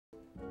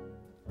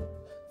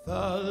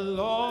The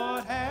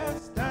Lord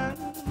has done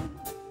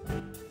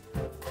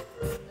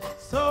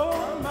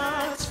so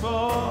much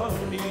for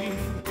me.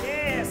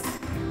 Yes.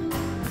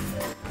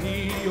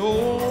 He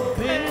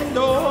opened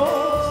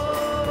doors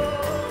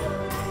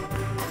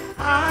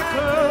I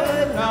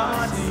could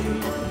not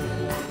see.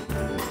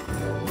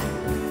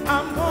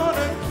 I'm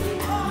gonna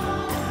keep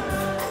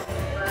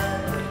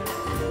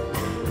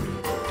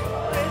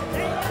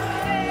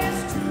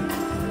It's true.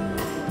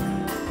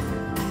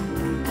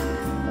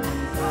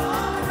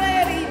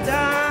 Already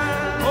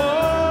done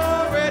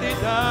already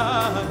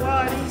done.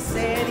 what he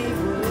said he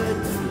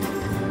would do.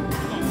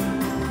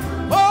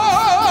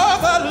 Oh,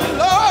 the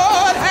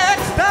Lord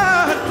has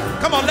done.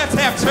 Come on, let's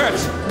have church.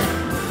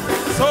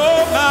 So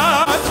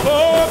much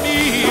for me.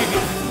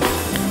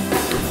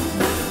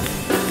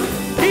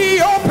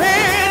 He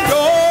opened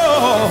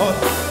doors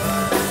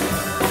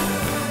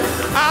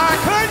I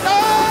could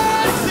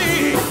not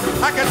see.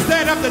 I can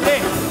stand up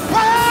today.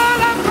 Well,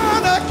 I'm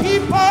gonna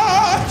keep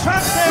on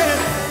trusting.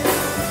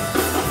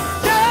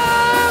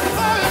 Yeah,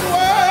 for His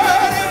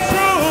word is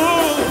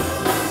true.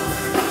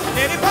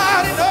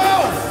 Anybody know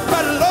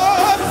the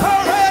Lord's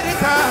already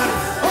done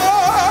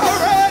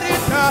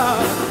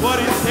what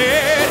He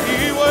said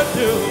He would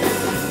do?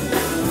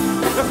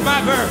 That's my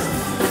verse.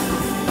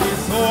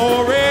 He's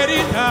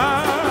already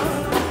done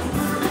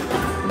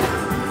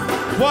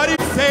what He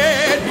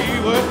said He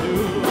would do.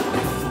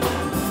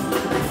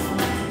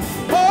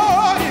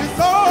 Oh, He's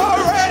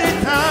already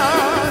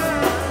done,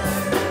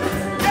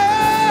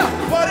 yeah,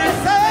 what He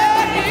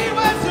said He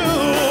would do.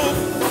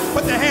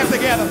 Put your hands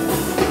together.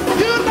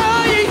 You know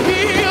He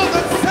healed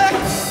the sick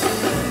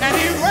and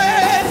He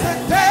raised the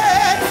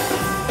dead.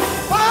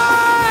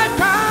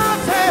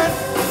 5,000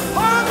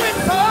 hungry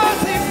souls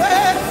He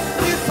fed.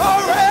 He's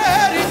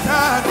already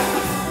done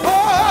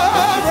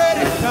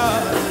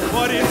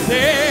what He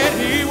said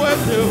He would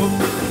do.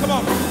 Come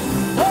on.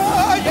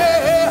 Oh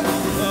yeah,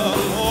 the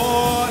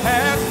Lord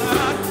has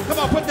done. Come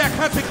on, put that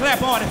country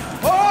clap on it.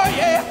 Oh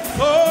yeah,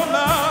 so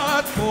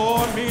much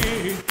for me.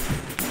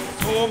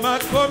 So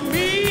much for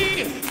me.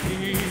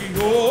 He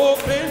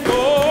opened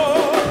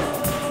doors.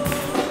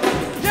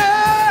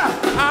 Yeah,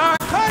 I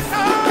could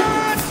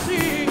not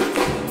see.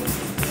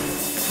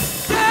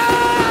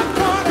 Yeah, I'm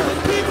gonna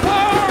keep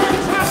on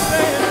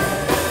trusting.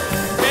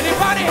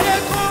 Anybody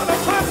here gonna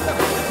trust Him?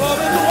 For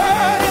His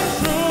word is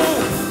true.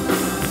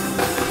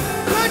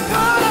 Good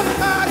God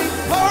Almighty,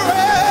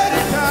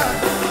 already done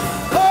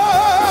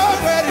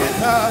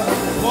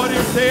what He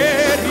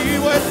said He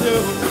would do.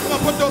 Come on,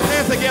 put those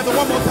hands together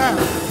one more time.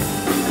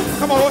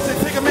 Come on, Austin,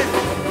 take a minute.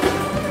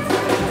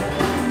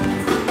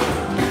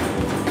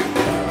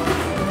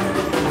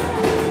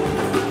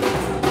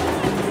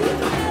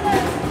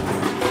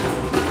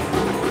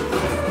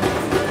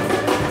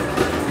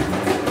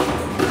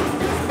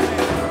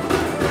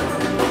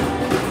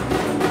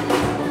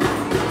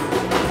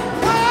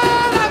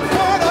 Well, I'm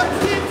gonna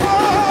keep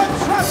on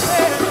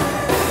trusting.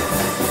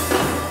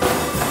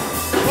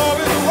 For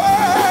His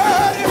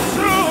word is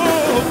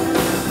true.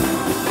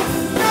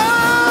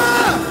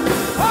 Yeah,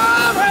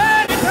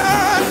 already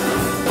done.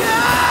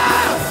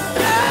 Yeah,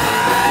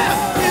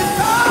 it's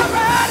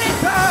already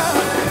done.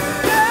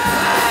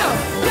 Yeah,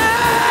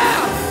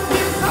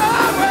 it's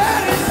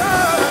already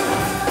done.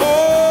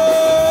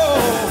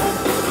 Oh,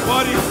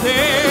 what He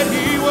said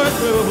He would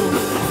do.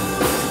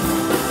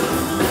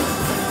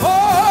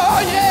 Oh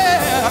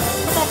yeah.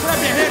 Come on, clap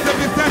your hands if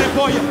He's done it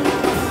for you.